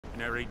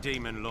ordinary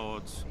demon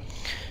lords.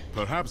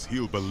 Perhaps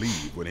he'll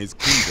believe when his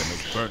kingdom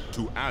is burnt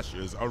to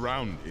ashes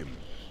around him.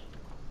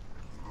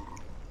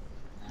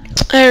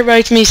 Hey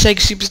everybody, it's me, Sega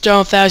Superstar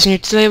 1000 here.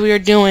 Today we are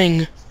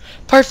doing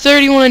part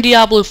 31 of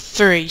Diablo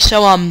 3.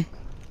 So, I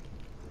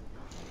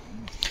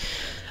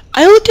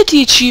looked at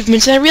the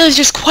achievements and I realized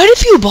there's quite a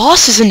few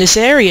bosses in this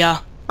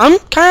area. I'm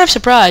kind of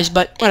surprised,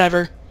 but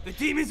whatever. The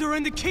demons are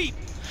in the keep!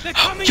 They're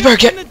coming You better out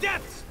get... from the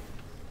depths!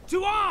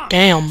 To arms!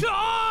 Damn. To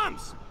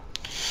arms!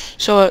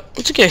 So,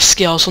 let's look at our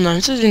skills. Hold on,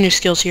 let's look at the new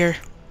skills here.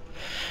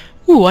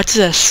 Ooh, what's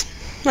this?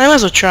 I might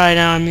as well try it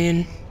out, I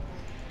mean.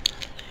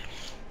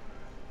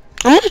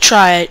 I'm gonna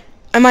try it.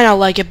 I might not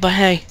like it, but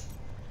hey.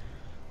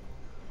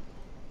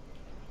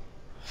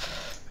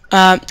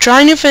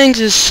 Trying new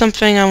things is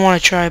something I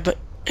want to try, but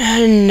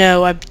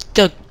no, I'm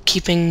still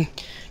keeping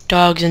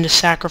dogs into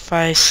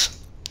sacrifice.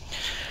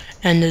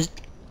 And the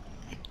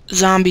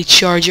zombie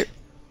charger.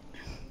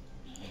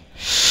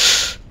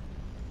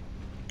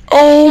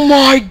 Oh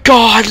my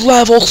god,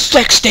 level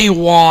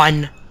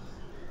 61!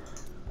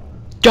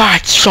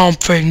 That's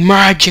something,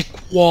 magic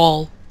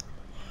wall.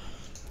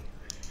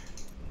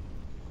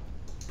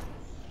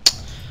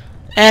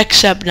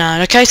 Except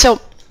not. Okay,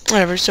 so,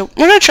 whatever. So,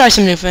 we're gonna try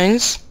some new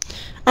things.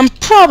 I'm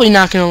probably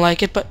not gonna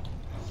like it, but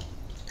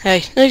hey,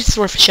 at least it's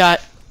worth a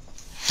shot.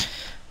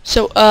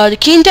 So, the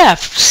keen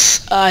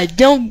depths. I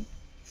don't...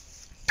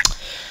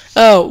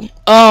 Oh,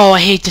 I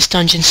hate this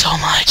dungeon so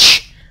much.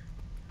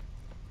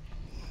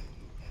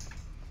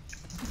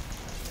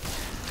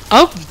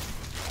 Oh,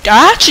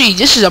 actually,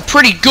 this is a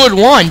pretty good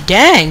one.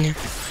 Dang.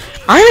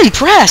 I'm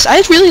impressed.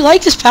 I really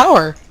like this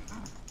power.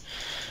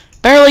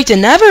 Better late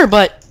than never,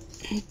 but...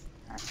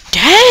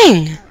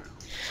 Dang!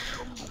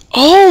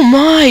 Oh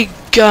my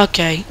god,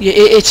 okay.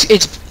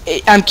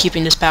 I'm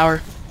keeping this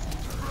power.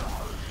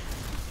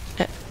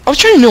 I was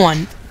trying a new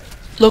one.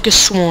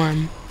 Locust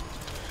Swarm.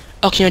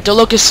 Okay, the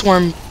Locust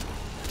Swarm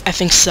I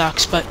think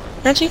sucks, but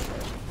actually,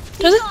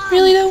 does it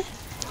really though?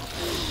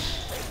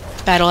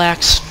 Battle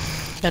Axe.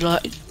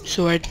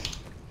 Sword.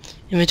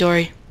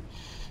 Inventory.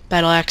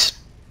 Battle Axe.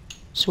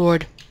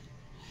 Sword.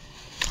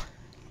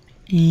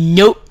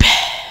 Nope.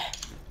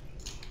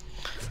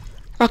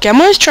 Okay, I'm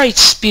gonna try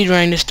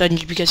speedrunning this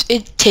dungeon because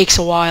it takes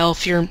a while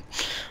if you're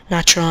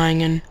not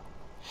trying, and...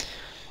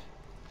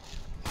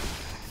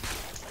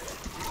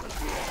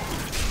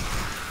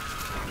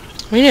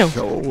 We knew.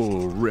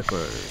 Soul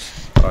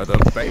Rippers are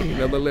the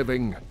bane of the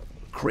living,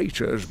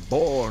 creatures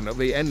born of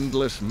the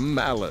endless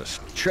malice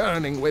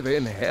churning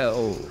within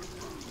hell.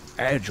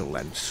 Agile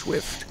and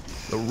swift,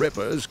 the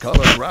Rippers come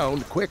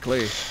around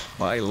quickly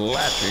by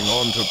latching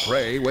onto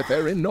prey with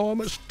their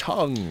enormous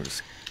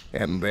tongues,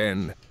 and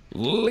then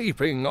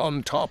leaping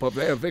on top of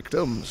their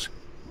victims.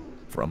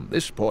 From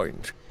this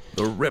point,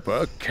 the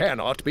Ripper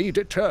cannot be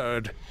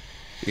deterred.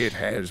 It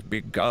has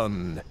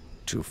begun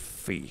to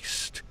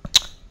feast.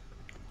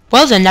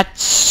 Well then,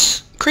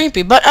 that's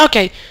creepy, but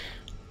okay.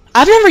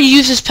 I've never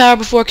used this power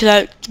before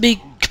because, to be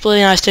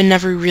completely honest, I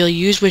never really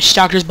used witch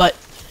doctors, but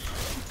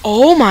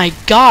oh my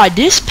god,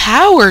 this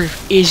power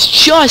is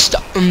just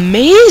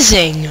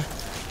amazing.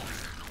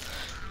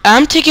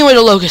 I'm taking away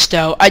the locust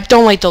though. I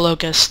don't like the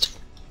locust.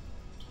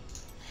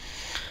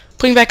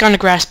 Putting back on the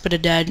grasp of the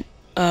dead.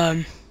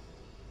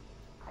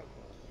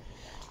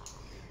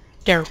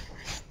 There.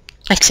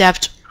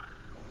 Except,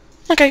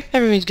 okay,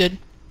 everything's good.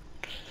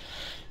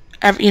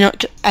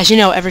 As you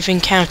know,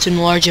 everything counts in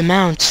large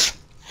amounts.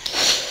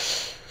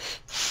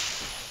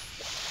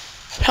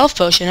 Health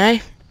potion,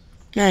 eh?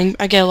 Man,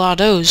 I get a lot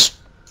of those.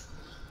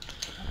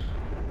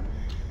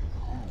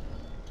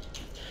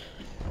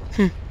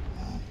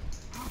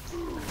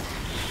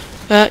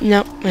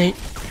 No, wait.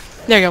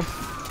 There you go.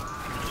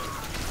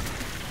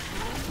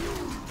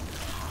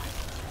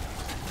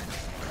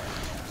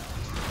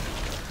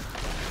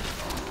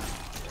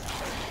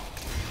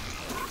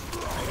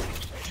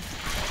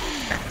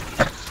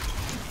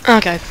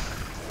 Okay.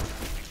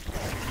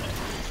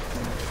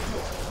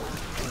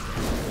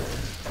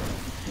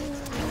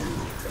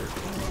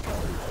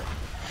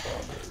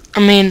 I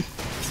mean,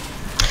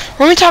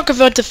 let me talk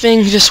about the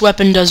things this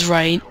weapon does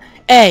right.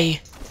 A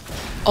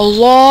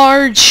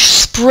large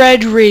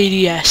spread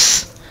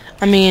radius.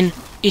 I mean,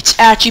 it's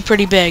actually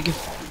pretty big.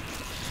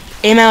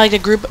 Aim at like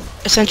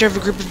a center of a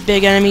group of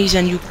big enemies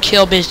and you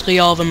kill basically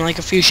all of them in like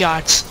a few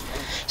shots.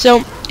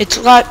 So, it's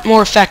a lot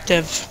more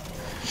effective.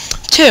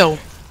 2.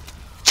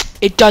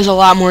 It does a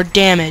lot more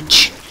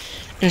damage.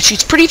 And it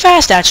shoots pretty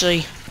fast,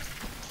 actually.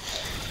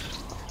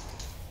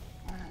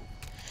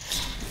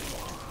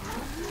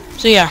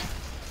 So, yeah.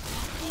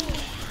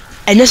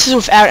 And this is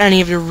without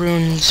any of the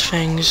runes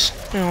things.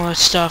 And all that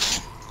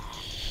stuff.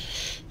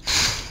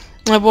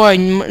 Oh boy,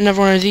 another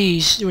one of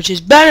these, which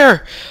is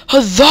better!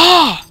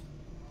 Huzzah!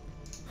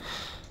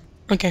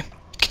 Okay,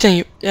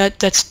 continue.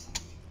 That's...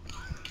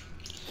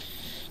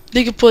 To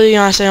be completely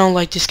honest, I don't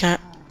like this kind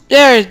of...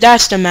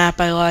 That's the map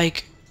I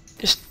like.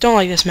 Just don't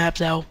like this map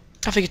though.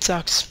 I think it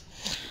sucks.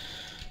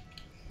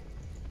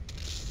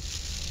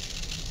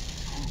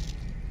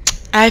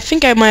 I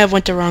think I might have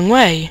went the wrong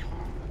way.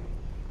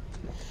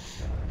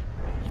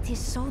 It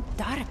is so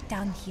dark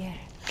down here.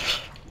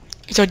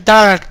 It's so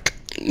dark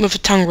with a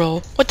tongue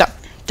roll. What the?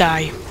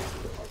 Die.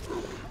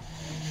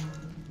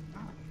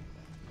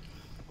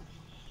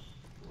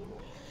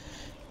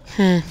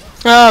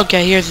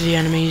 Okay, here's the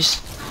enemies.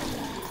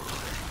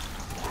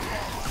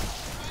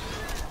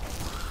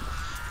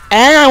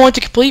 And I went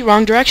the complete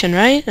wrong direction,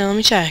 right? Now let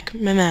me check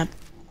my map.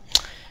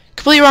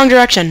 Complete wrong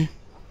direction.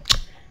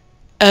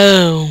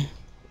 Oh.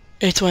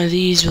 It's one of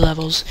these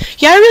levels.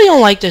 Yeah, I really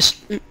don't like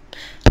this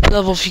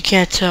level if you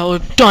can't tell. Or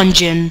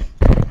dungeon.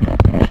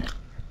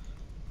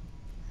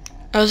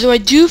 Although I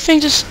do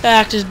think this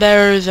act is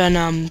better than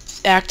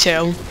Act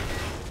 2.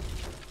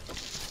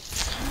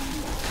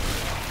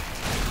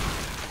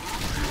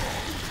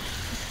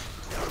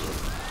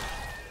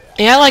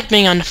 Yeah, I like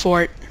being on the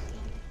fort.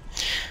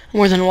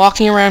 More than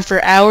walking around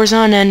for hours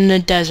on end in the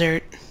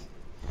desert.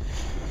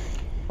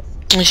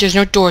 At least there's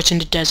no doors in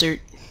the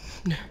desert.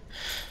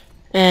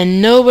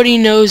 And nobody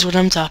knows what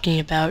I'm talking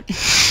about.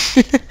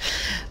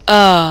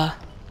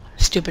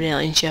 Stupid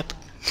alien ship.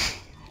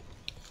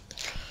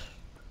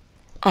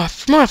 Oh,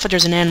 for a moment I thought there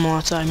was an animal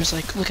outside. I was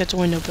like, look out the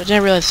window, but then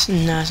I realized,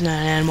 no, it's not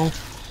an animal.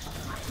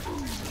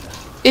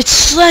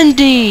 It's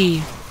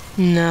Slendy!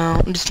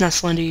 No, it's not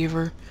Slendy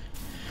either.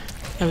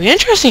 It would be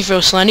interesting if it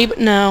was Slendy, but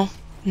no.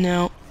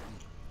 No.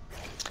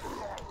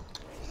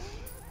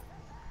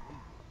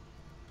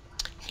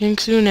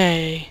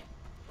 Kingsune.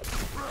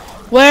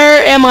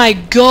 Where am I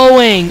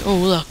going? Oh,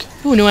 look.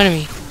 Ooh, new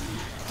enemy.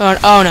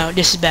 Oh no,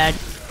 this is bad.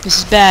 This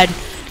is bad.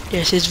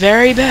 This is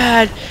very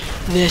bad.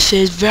 This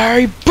is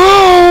very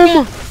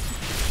BOOM!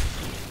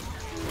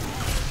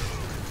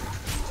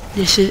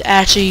 This is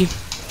actually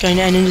going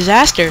to end in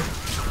disaster.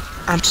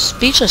 I'm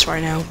speechless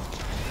right now.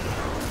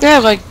 Yeah,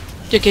 like,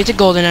 okay, it's a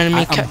golden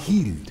enemy. I am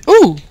healed.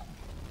 Ooh!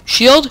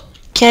 Shield?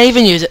 Can't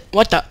even use it.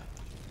 What the?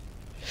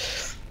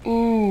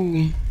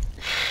 Ooh.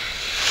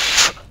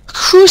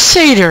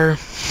 Crusader.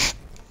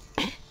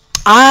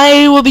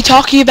 I will be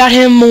talking about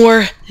him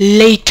more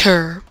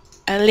later.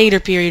 At a later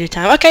period of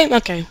time. Okay,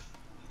 okay.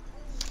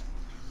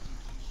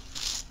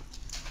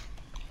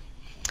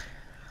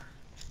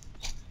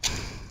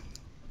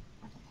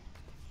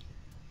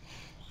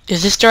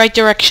 Is this the right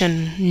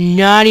direction?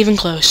 Not even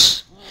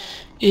close.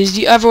 Is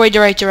the other way the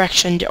right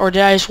direction? Or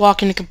did I just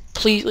walk into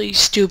completely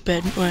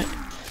stupid? What?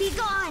 Be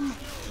gone!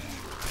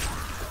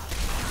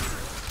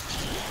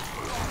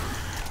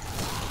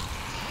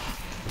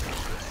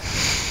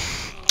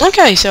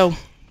 Okay, so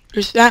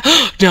there's that.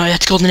 No,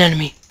 that's golden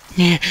enemy.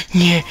 Yeah,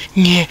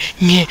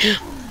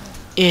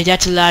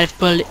 that's a lot of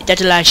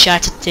that's a lot of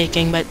shots it's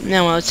taking, but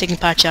no, well, it's taking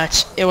pot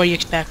shots. Yeah, what do you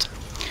expect?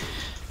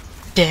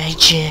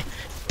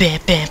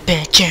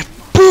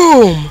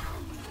 Boom!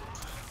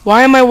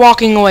 Why am I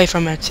walking away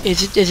from it?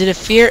 Is it a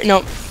fear?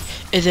 No.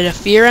 Is it a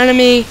fear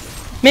enemy?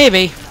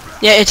 Maybe.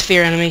 Yeah, it's a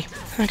fear enemy.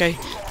 Okay.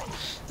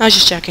 I was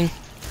just checking.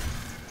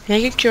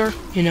 Making sure.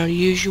 You know, the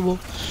usual.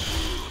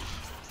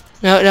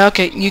 No,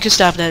 okay, you can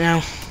stop that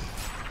now.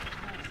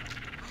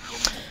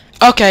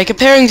 Okay,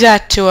 comparing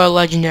that to a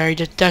legendary,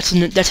 that's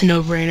a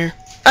no-brainer.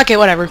 Okay,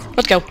 whatever.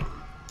 Let's go.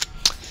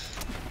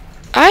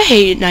 I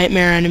hate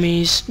nightmare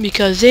enemies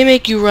because they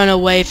make you run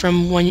away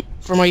from where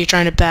you're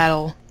trying to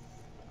battle.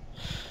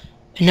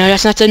 And no,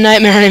 that's not the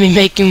nightmare enemy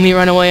making me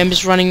run away. I'm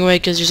just running away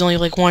because there's only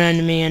like one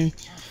enemy, and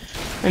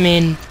I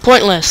mean,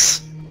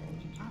 pointless.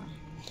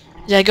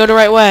 Did I go the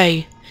right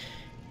way?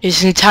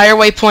 It's the entire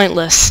way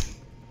pointless.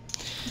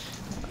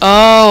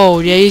 Oh,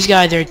 yeah, these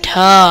guys are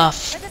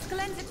tough. Let us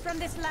cleanse it from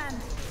this land.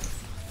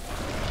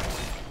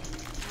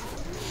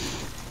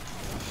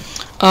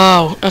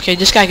 Oh, okay,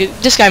 this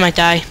guy might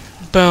die.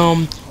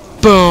 Boom.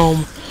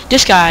 Boom.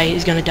 This guy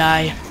is gonna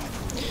die.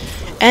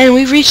 And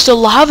we've reached the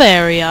lava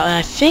area, and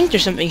I think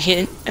there's something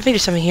hidden. I think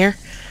there's something here.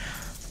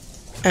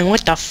 And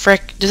what the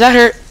frick? Does that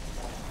hurt?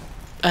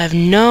 I have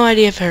no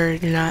idea if it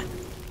hurt or not.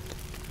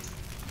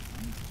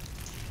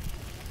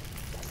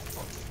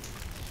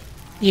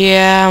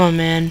 Yeah, I'm a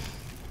man.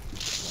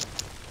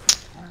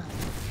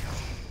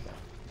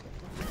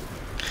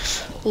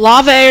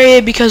 Lava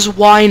area because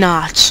why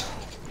not?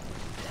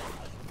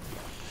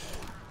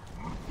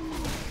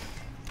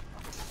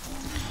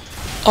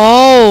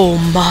 Oh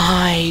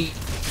my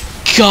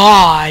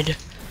god.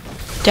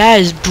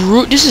 That is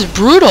this is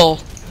brutal.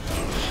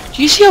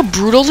 Do you see how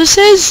brutal this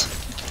is?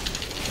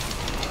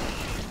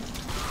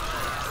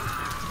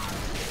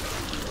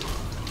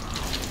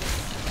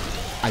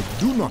 I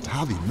do not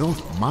have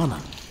enough mana.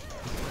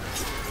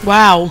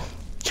 Wow.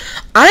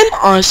 I'm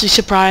honestly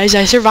surprised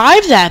I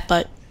survived that,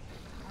 but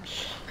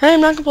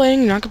I'm not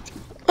complaining.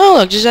 Oh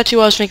look, just that's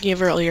who I was thinking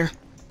of earlier.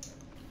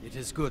 It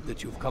is good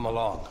that you've come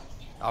along.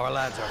 Our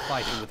lads are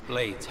fighting with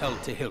blades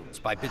held to hilts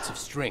by bits of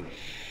string.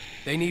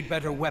 They need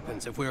better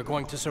weapons if we are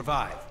going to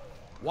survive.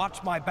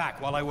 Watch my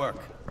back while I work.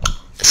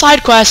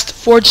 Side quest,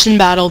 Forged in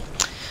Battle.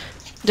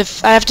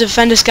 I have to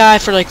defend this guy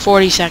for like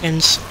 40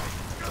 seconds.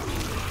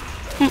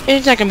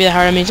 It's not gonna be that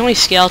hard. I mean, it's only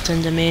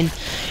skeletons. I mean,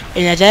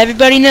 and as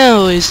everybody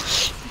knows,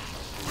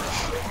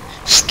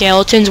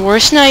 skeletons'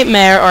 worst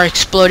nightmare are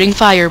exploding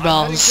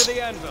fireballs. To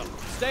the anvil.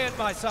 Stay at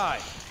my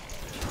side.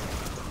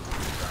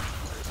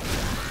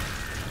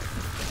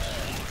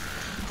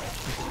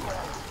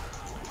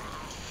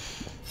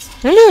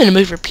 I'm really in the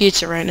mood for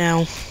pizza right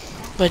now,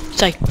 but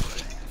it's like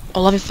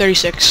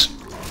 11:36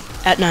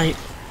 at night.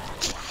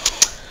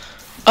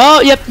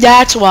 Oh, yep,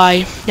 that's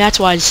why. That's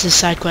why this is a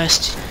side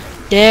quest.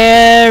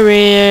 There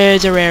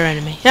is a rare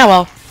enemy. Yeah,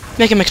 well,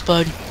 make him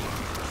explode.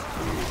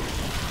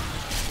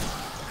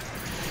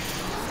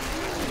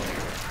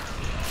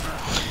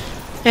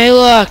 Hey,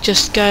 look,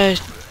 just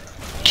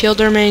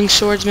killed our main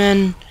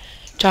swordsman.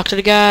 Talk to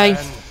the guy. And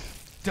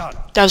done.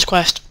 That was a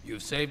quest.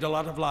 You've saved a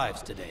lot of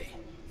lives today.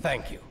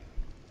 Thank you.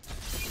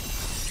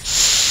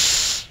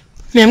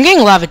 Man, I'm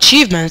getting a lot of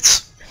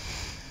achievements.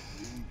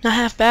 Not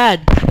half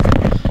bad.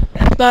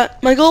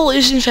 But my goal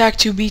is, in fact,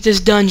 to beat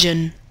this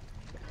dungeon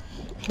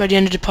by the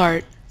end of the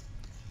part.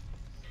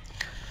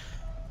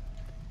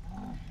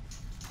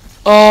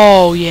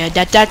 Oh yeah,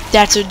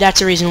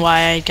 that's a reason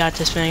why I got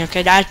this thing.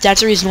 Okay,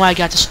 that's the reason why I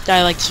got this.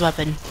 I like this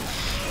weapon.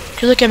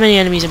 Cause look how many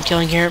enemies I'm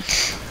killing here.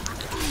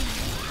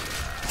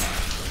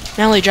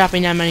 Not only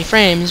dropping that many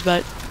frames,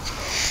 but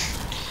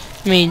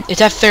I mean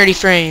it's at 30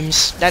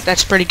 frames.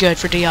 That's pretty good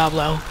for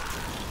Diablo.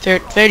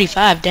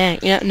 35, dang.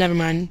 Yeah, never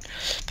mind.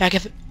 Back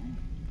if.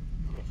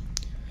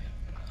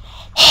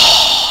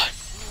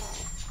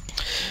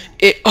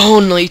 It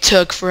only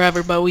took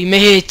forever, but we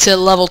made it to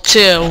level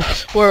 2,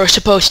 where we're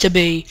supposed to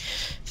be.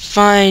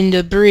 Find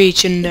a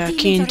breach in the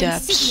keen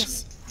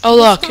depths. Oh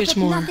look, it's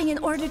more. Oh,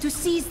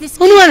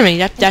 new enemy.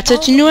 That's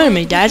a new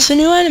enemy. That's a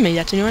new enemy.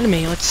 That's a new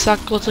enemy. Let's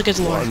look at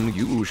the lore. One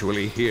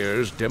usually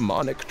hears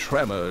demonic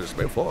tremors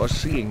before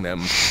seeing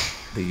them.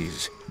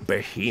 These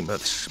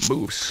behemoths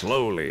move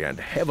slowly and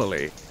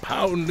heavily,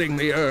 pounding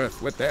the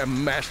earth with their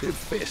massive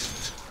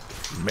fists.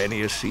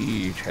 Many a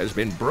siege has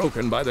been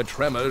broken by the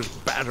tremors'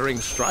 battering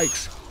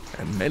strikes,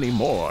 and many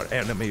more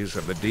enemies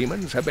of the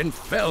demons have been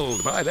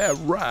felled by their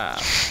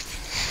wrath.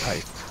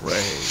 I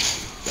pray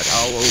that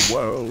our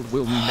world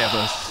will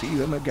never see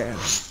them again.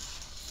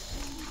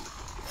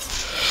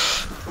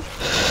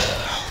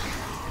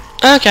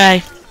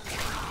 Okay.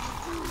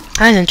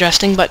 That's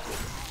interesting, but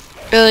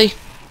really,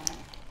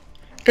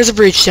 there's a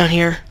breach down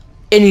here.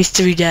 It needs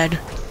to be dead.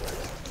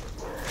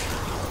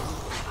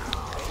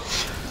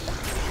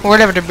 Or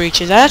whatever the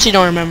breach is. I actually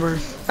don't remember.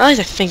 At least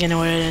I think I know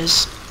what it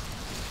is.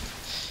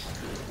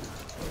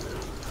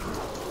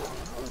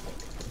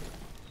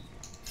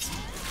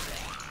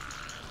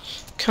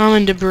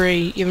 Common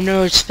debris, even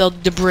though it's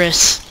spelled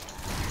debris.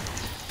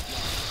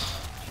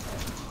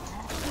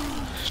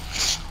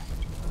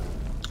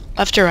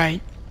 Left to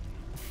right.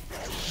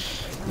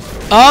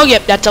 Oh,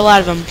 yep, that's a lot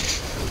of them.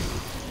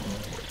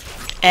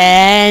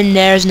 And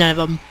there's none of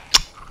them.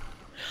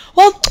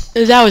 Well,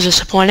 that was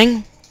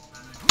disappointing.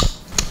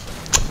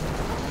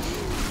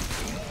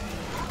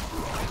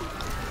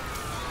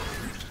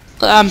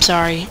 I'm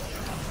sorry.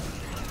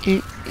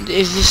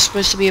 Is this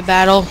supposed to be a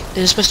battle? Is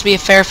this supposed to be a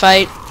fair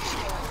fight?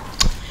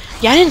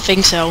 Yeah, I didn't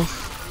think so.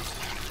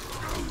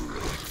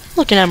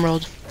 Look, an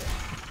emerald.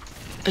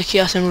 A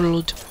chaos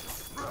emerald.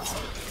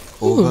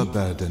 Ooh.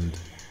 Overburdened.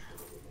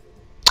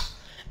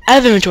 I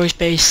have inventory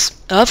space.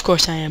 Of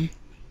course I am.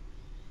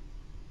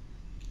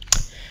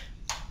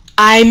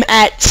 I'm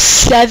at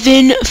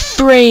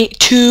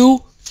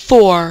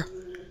 7.24.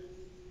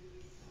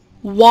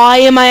 Why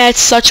am I at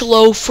such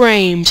low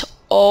frames?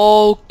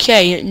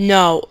 Okay,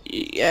 no.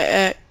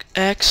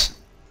 X.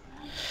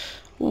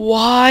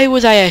 Why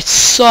was I at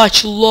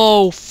such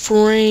low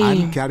frame?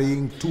 I'm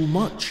carrying too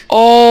much.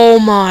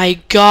 Oh my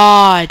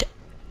god.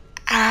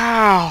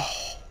 Ow.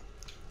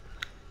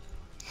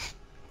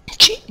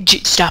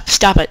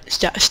 Stop it.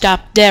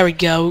 Stop. There we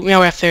go. Now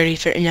we're at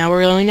 30. Now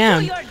we're going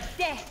down.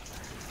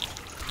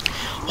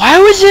 Why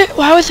was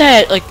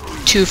that at like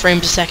 2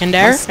 frames a second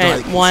there?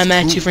 And why am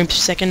I at 2 frames a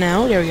second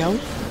now? There we go.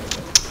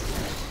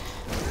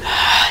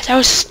 That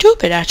was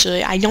stupid,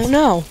 actually. I don't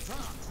know.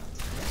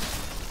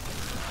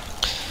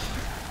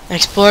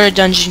 Explore the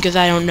dungeon because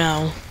I don't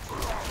know.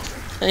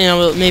 You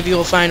know, maybe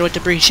we'll find what the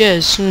breach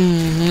is. Who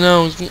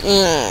knows?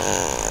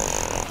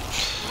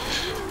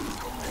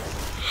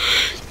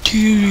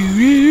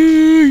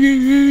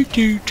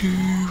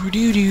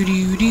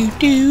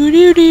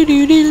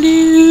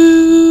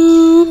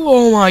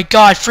 Oh my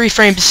god, 3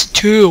 frames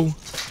 2.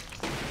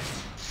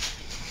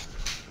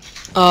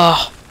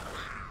 Oh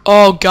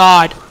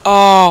god.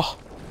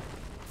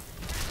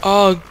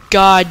 Oh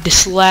god,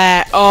 this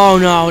lag. Oh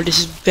no, this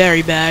is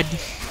very bad.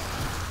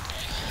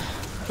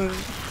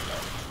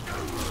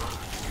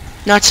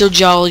 Not so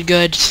jolly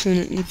good.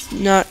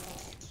 Not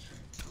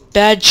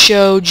bad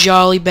show,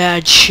 jolly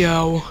bad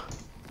show.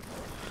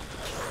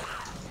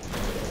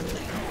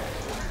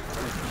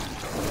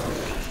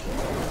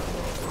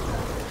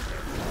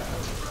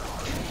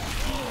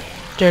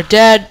 They're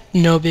dead,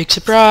 no big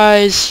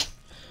surprise.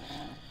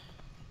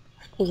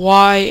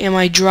 Why am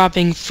I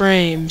dropping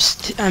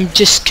frames? I'm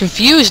just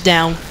confused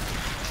now.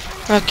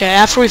 Okay,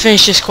 after we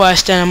finish this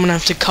quest, then I'm gonna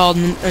have to call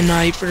a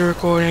night for the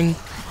recording.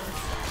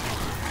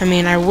 I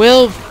mean, I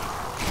will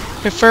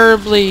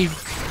preferably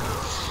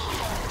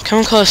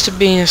come close to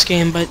beating this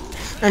game, but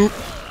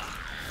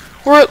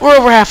we're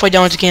over halfway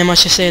done with the game.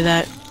 Let's just say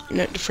that.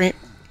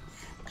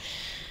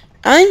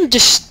 I'm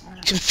just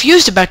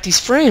confused about these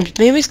frames.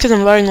 Maybe it's because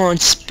I'm running low in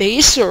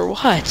space or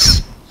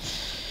what?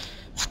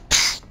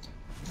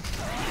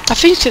 I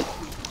think that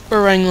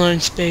we're running low in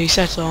space,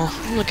 that's all.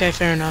 Okay,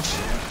 fair enough.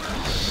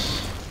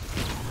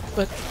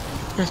 But,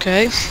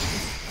 okay.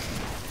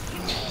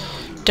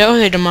 That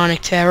was a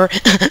demonic terror.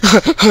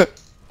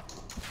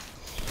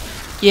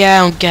 Yeah,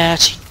 I don't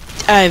get it.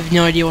 I have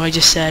no idea what I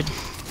just said.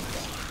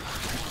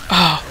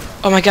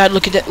 Oh my god,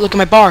 look at that, look at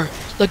my bar.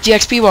 Look, the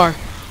XP bar.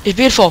 It's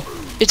beautiful.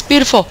 It's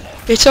beautiful.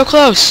 It's so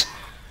close.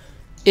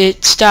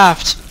 It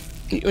stopped.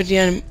 With the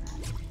enemy.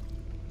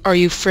 Are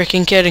you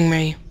freaking kidding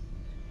me?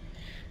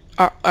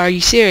 Are you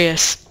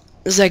serious?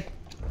 It's like,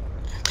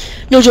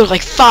 no joke,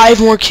 like 5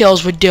 more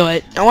kills would do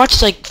it. I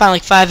watched like find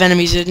like 5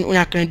 enemies and we're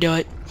not gonna do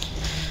it.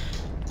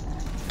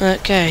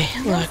 Okay,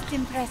 look. Most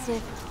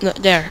impressive. Look,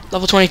 there,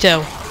 level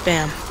 22.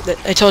 Bam.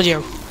 I told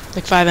you,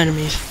 like 5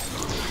 enemies.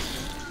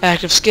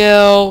 Active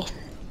skill.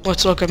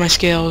 Let's look at my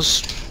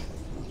skills.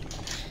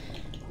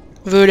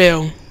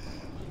 Voodoo.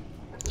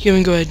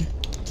 Human good.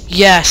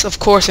 Yes, of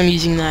course I'm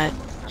using that.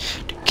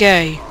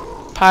 Okay.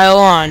 Pile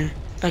on.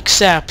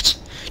 Accept.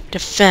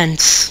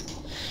 Defense.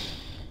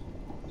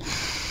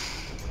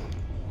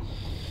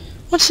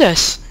 What's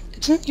this?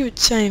 Isn't you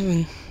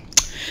saying?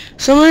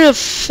 Summon a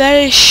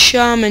fetish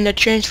shaman that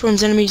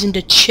transforms enemies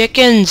into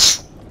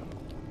chickens.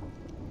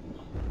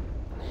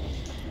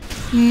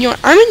 You know,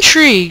 I'm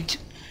intrigued.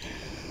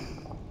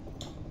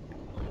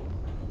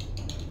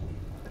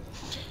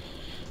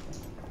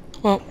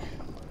 Well,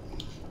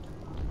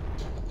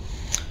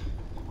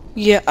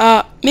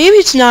 yeah, maybe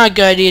it's not a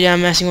good idea that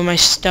I'm messing with my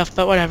stuff,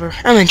 but whatever.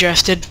 I'm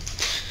interested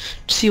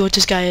to see what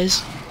this guy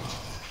is.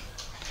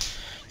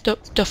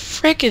 The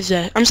frick is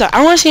that? I'm sorry,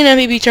 I want to see an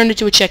enemy be turned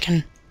into a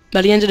chicken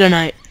by the end of the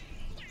night.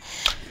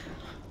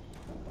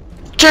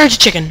 Turn into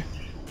chicken.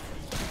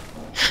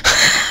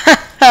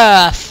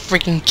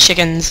 Freaking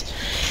chickens.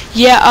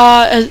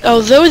 Yeah,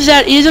 although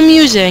that is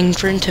amusing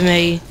to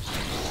me,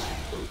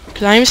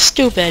 because I'm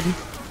stupid,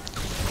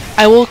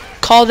 I will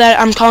call that,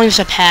 I'm calling this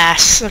a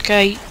pass,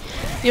 okay?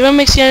 Even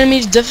makes the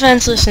enemies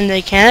defenseless and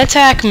they can't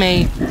attack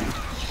me.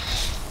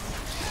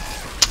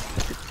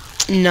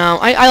 No,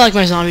 I like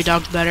my zombie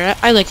dogs better.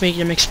 I like making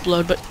them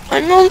explode, but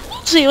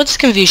let's see, what's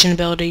confusion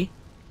ability?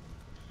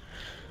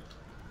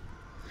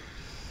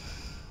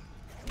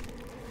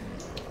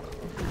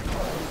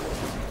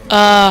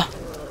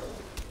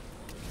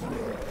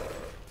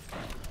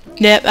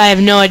 Yep, I have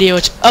no idea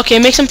what's... Okay,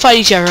 make them fight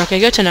each other. Okay,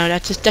 good to know.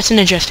 That's an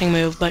interesting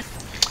move, but...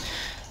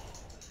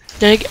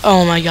 Then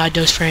oh my god,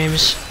 those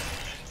frames.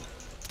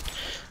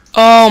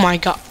 Oh my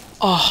god.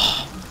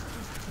 Oh.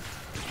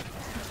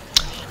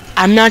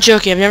 I'm not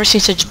joking. I've never seen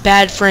such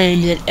bad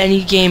frames in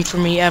any game for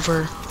me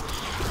ever.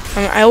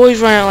 I always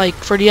run it like,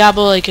 for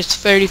Diablo, like it's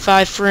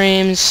 35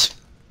 frames.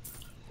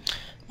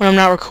 When I'm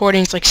not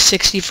recording, it's like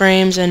 60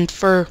 frames, and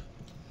for...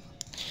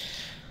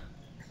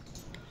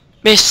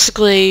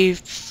 Basically,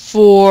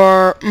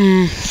 for...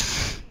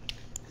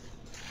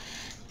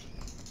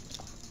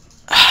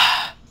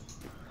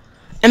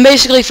 And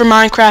basically for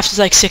Minecraft, it's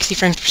like 60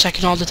 frames per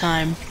second all the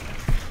time.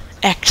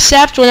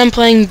 Except when I'm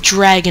playing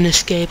Dragon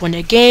Escape, when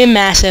the game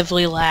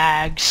massively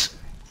lags.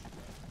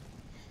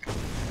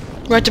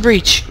 We're at the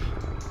breach.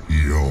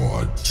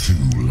 You're too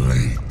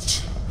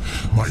late.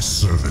 My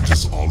servant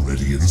is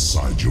already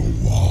inside your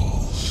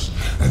walls,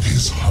 and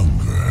his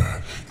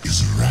hunger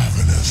is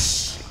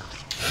ravenous.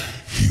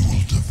 He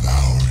will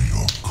devour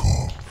your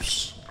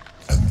corpse,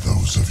 and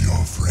those of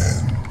your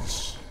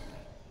friends.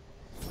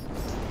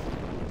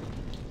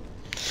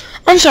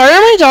 I'm sorry, are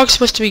my dogs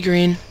supposed to be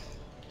green?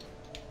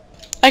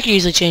 I could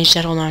easily change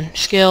that, hold on.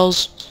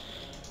 Skills.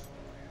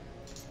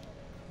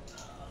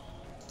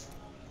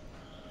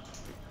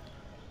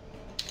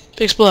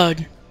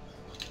 Explode.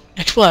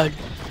 Explode.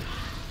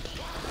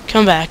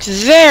 Come back.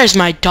 There's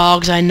my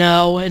dogs I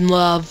know and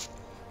love.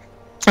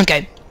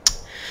 Okay.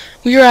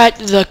 We are at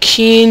the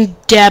Keen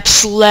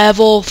Depths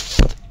level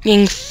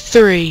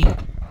 3.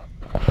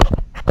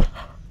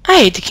 I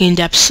hate the Keen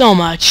Depths so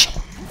much.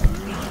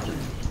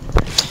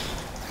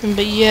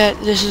 But yet,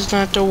 this is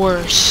not the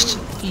worst.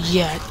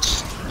 Yet.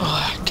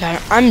 Oh,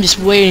 God. I'm just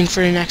waiting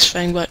for the next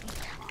thing, but...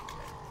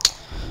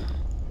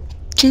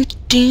 I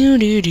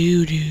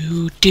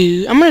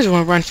might as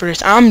well run for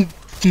this. I'm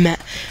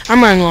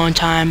running low on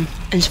time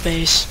and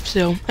space,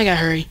 so I gotta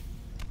hurry.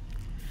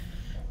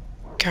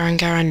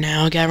 Gotta run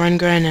now, gotta run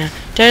now.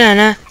 Dun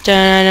dun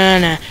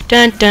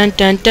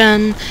dun dun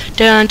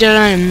dun dun dun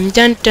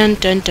dun dun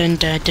dun dun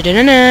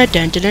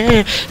dun dun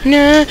dun.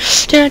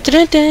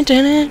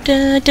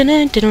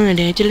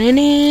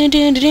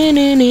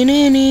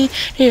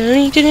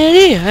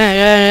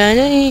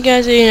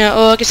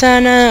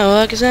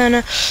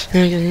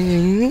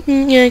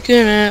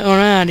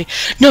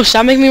 No,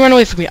 stop making me run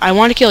away from you. I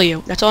want to kill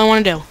you. That's all I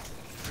want to do.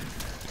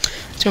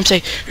 That's what I'm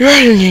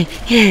saying.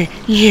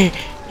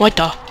 What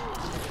the?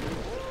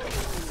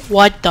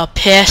 What the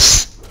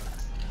piss?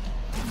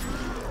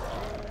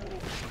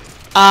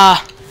 Oh.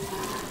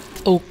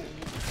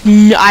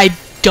 No, I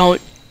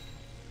don't.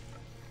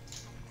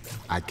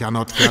 I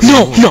cannot.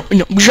 No, no,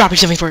 no. Drop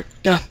something for it.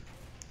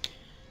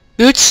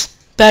 Boots,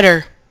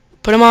 better.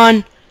 Put them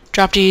on.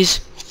 Drop these.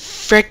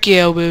 Frick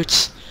you,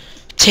 Boots.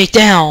 Take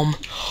the helm.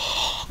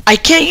 I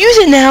can't use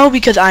it now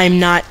because I'm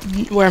not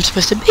where I'm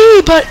supposed to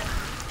be, but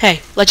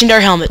hey,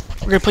 legendary helmet.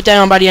 We're gonna put that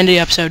on by the end of the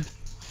episode.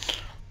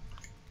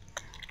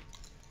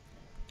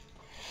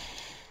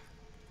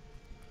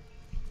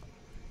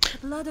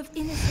 Blood of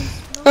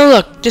innocence. Oh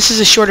look, this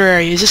is a shorter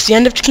area. Is this the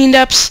end of Keen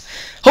Depths?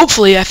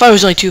 Hopefully, I thought it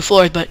was only 2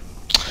 floors, but...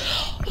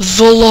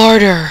 The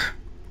larder!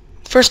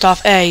 First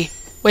off, A.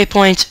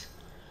 Waypoint.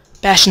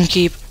 Bastion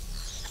Keep.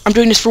 I'm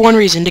doing this for one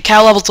reason. The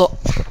cow level's up.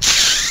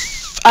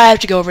 I have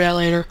to go over that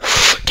later.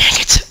 Dang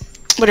it.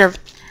 Whatever.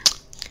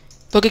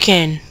 Book of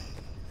Cain.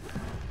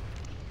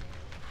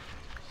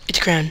 It's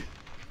a crown.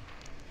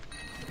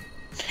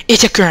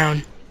 It's a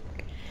crown.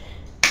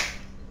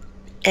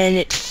 And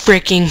it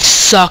freaking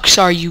sucks.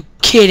 Are you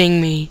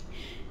kidding me?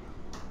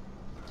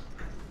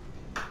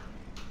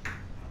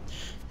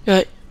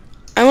 But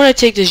I want to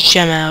take this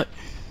gem out.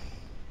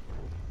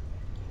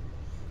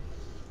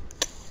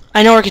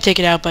 I know I can take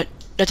it out, but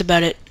that's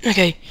about it.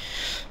 Okay.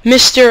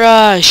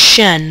 Mr.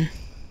 Shen.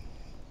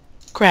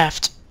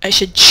 Craft. I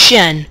should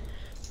Shen.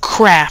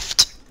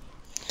 Craft.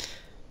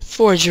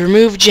 Forge.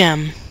 Remove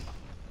gem.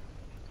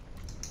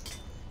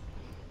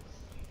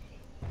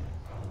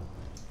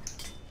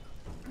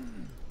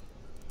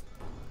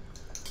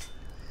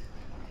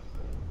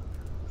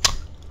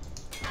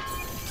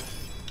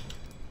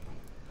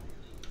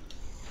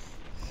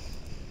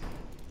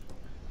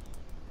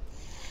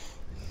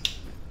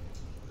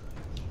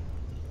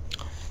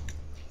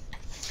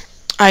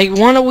 I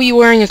want to be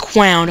wearing a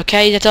crown,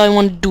 okay? That's all I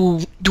want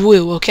to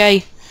do,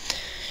 okay?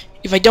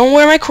 If I don't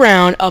wear my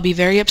crown, I'll be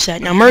very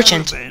upset. Now,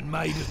 merchant. Caravan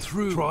made it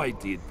through.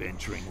 Tried the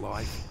adventuring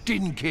life.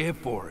 Didn't care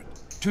for it.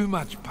 Too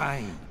much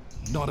pain.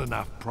 Not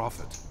enough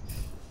profit.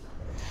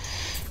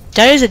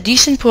 That is a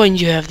decent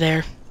point you have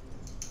there.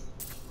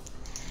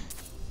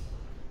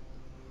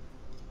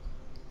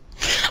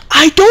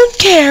 I don't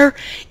care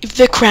if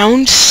the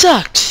crown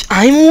sucks.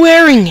 I'm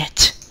wearing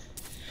it.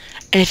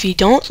 And if you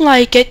don't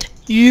like it,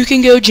 you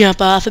can go jump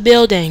off a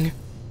building.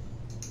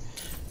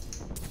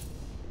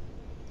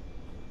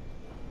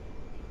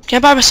 Can I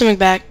buy my stomach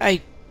back?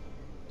 I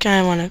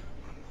kinda wanna...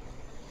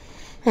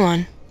 Hold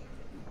on.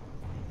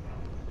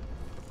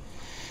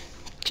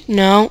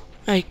 No,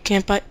 I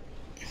can't buy...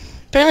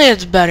 Apparently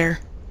that's better.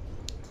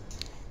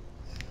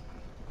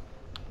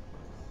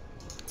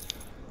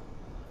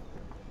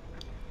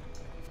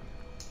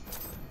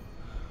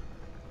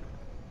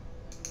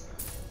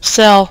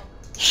 Sell.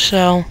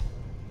 Sell.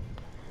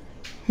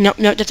 Nope,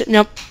 nope, that's it,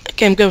 nope.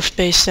 Okay, I'm good with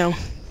space, so...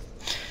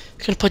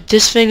 Gonna put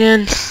this thing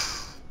in.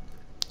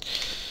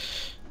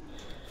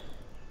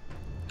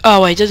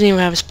 Oh wait, it doesn't even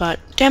have a spot.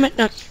 Damn it,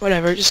 no,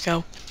 whatever, just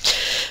go.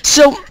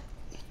 So...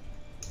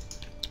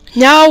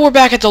 Now we're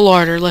back at the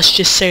larder, let's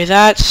just say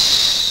that.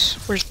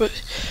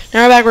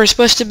 Now we're back where we're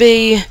supposed to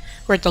be.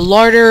 We're at the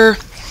larder.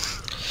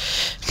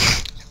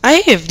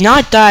 I have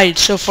not died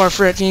so far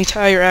for the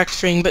entire act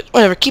thing, but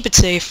whatever, keep it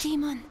safe.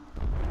 Demon.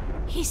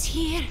 He's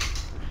here.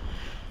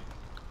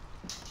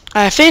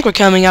 I think we're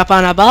coming up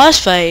on a boss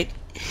fight.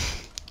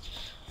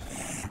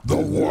 The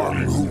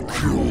one who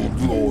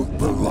killed Lord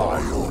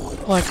Belial.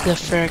 What the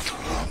frick?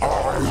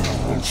 I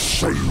will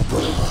savor,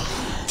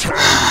 tear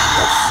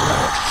the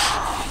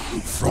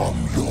flesh from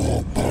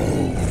your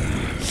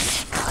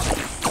bones.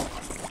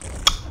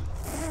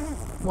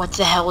 What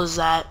the hell is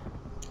that?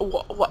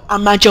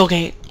 I'm not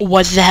joking.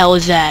 What the hell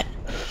is that?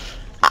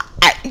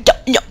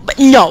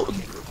 No,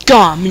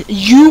 Gum,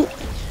 you...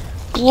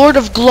 Lord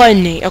of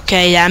Gluttony.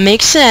 Okay, that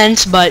makes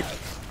sense, but...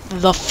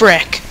 The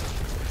frick.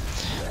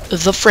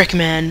 The frick,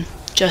 man.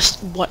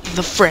 Just what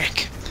the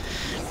frick.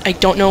 I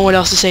don't know what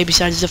else to say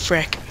besides the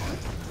frick.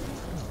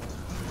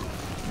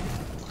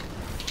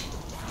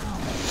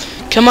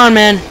 Come on,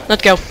 man.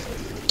 Let's go.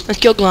 Let's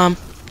kill Glom.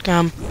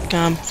 Glom.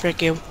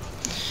 Frick you.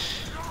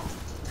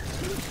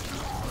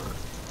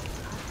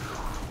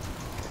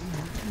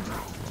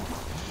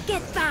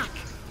 Get back.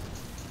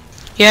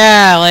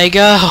 Yeah, let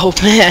go,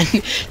 man.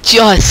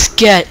 Just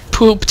get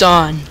pooped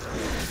on.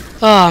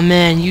 Oh,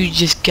 man, you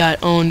just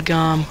got owned,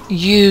 Gom.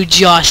 You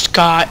just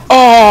got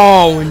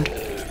owned.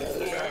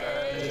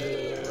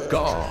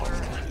 Gom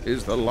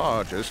is the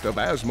largest of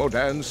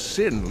Asmodan's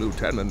sin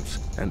lieutenants,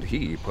 and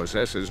he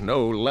possesses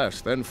no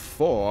less than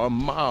 4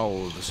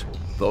 mouths.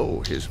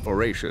 Though his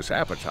voracious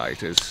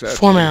appetite is 4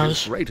 certainly mouths.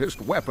 his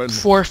greatest weapon,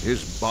 4.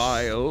 his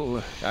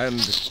bile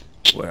and,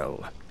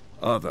 well,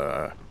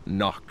 other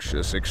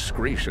noxious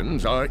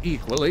excretions are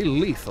equally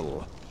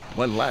lethal.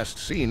 When last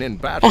seen in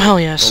battle, Oh, hell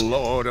yes. the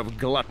Lord of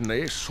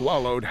Gluttony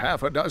swallowed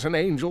 6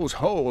 angels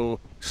whole,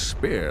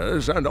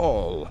 spears and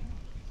all.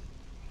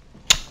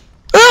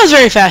 Well, that was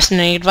very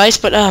fascinating advice,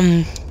 but,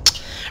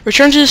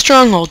 return to the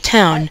stronghold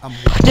town.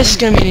 This is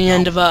gonna be the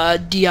end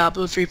of,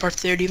 Diablo 3 Part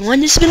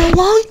 31. This has been a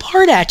long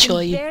part,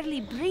 actually.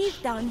 Barely breathe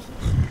down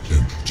here.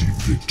 An empty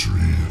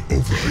victory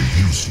over a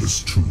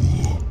useless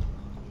tool.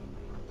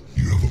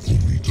 You have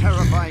only to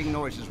Terrifying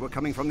noises were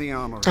coming from the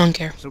armory. I don't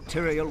care. So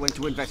Tyrael went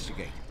to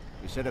investigate.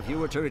 He said if you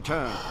were to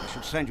return, I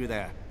should send you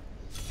there.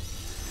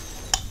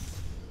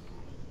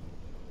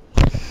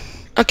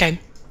 Okay.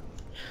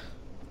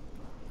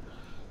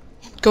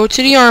 Go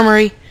to the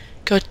armory.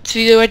 Go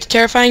to the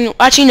terrifying...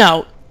 Actually,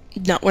 no.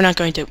 No, we're not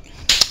going to.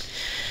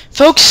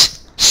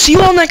 Folks, see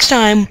you all next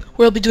time.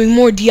 We'll be doing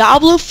more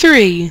Diablo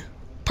 3,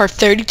 Part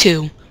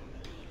 32.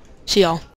 See y'all.